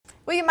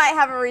Well, you might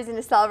have a reason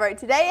to celebrate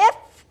today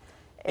if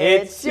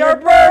it's your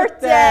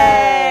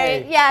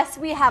birthday. Yes,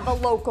 we have a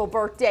local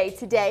birthday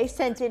today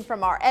sent in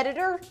from our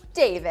editor,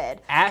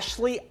 David.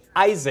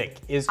 AshleyIsaak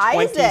is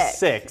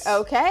 26.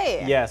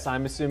 Okay. Yes,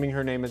 I'm assuming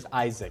her name is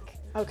Isaac.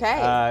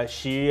 Okay.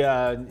 She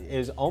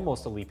is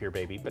almost a leap year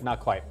baby, but not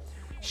quite.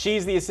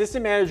 She's the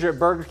assistant manager at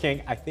Burger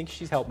King. I think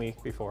she's helped me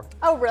before.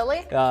 Oh,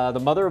 really?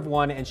 The mother of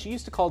one, and she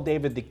used to call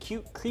David the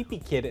cute, creepy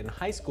kid in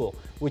high school,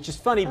 which is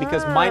funny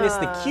because minus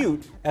the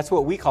cute, that's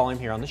what we call him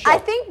here on the show. I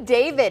think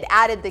David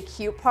added the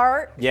cute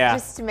part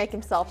just to make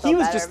himself feel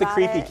better. He was just the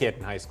creepy kid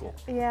in high school.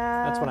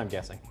 Yeah. That's what I'm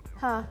guessing.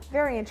 Huh,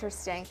 very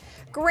interesting.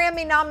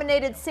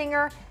 Grammy-nominated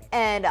singer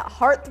and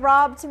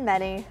heartthrob to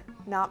many.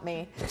 Not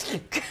me.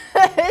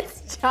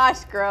 It's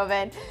Josh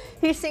Groban.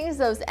 He sings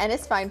those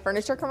Ennis Fine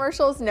Furniture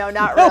commercials. No,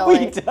 not really. No,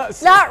 he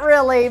doesn't. Not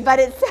really, but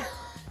it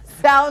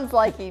sounds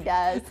like he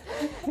does.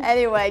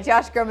 Anyway,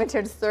 Josh Groban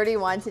turns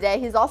 31 today.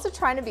 He's also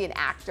trying to be an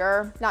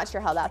actor. Not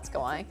sure how that's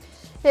going.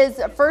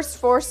 His first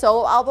 4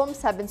 solo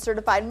albums have been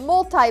certified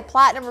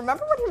multi-platinum.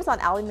 Remember when he was on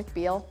Ally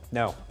McBeal?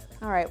 No.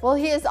 All right. Well,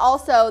 he is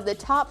also the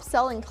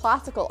top-selling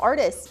classical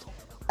artist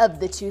of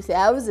the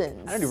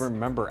 2000s. I don't even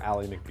remember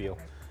Ally McBeal.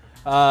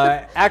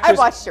 Actress I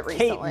watched it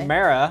recently. Kate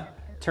Mara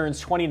turns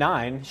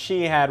 29.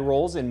 She had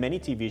roles in many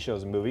TV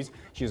shows and movies.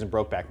 She was in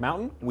Brokeback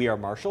Mountain, We Are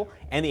Marshall,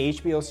 and the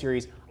HBO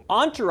series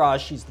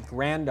Entourage. She's the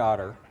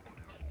granddaughter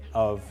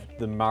of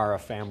the Mara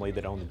family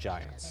that owned the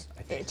Giants,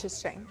 I think.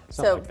 Interesting.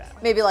 Something So like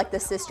that. maybe like the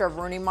sister of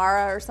Rooney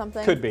Mara or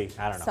something? Could be.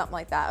 I don't know. Something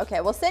like that.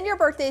 Okay, well, send your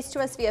birthdays to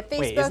us via Facebook.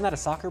 Wait, isn't that a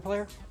soccer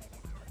player?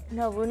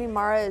 No, Rooney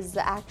Mara is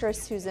the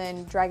actress who's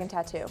in Dragon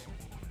Tattoo.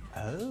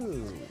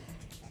 Oh.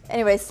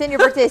 Anyway, send your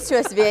birthdays to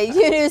us via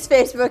News,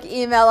 Facebook,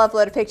 email,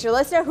 upload a picture.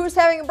 Let us know who's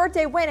having a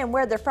birthday, when, and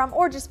where they're from,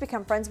 or just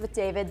become friends with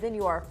David. Then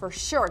you are for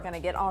sure going to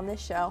get on this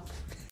show.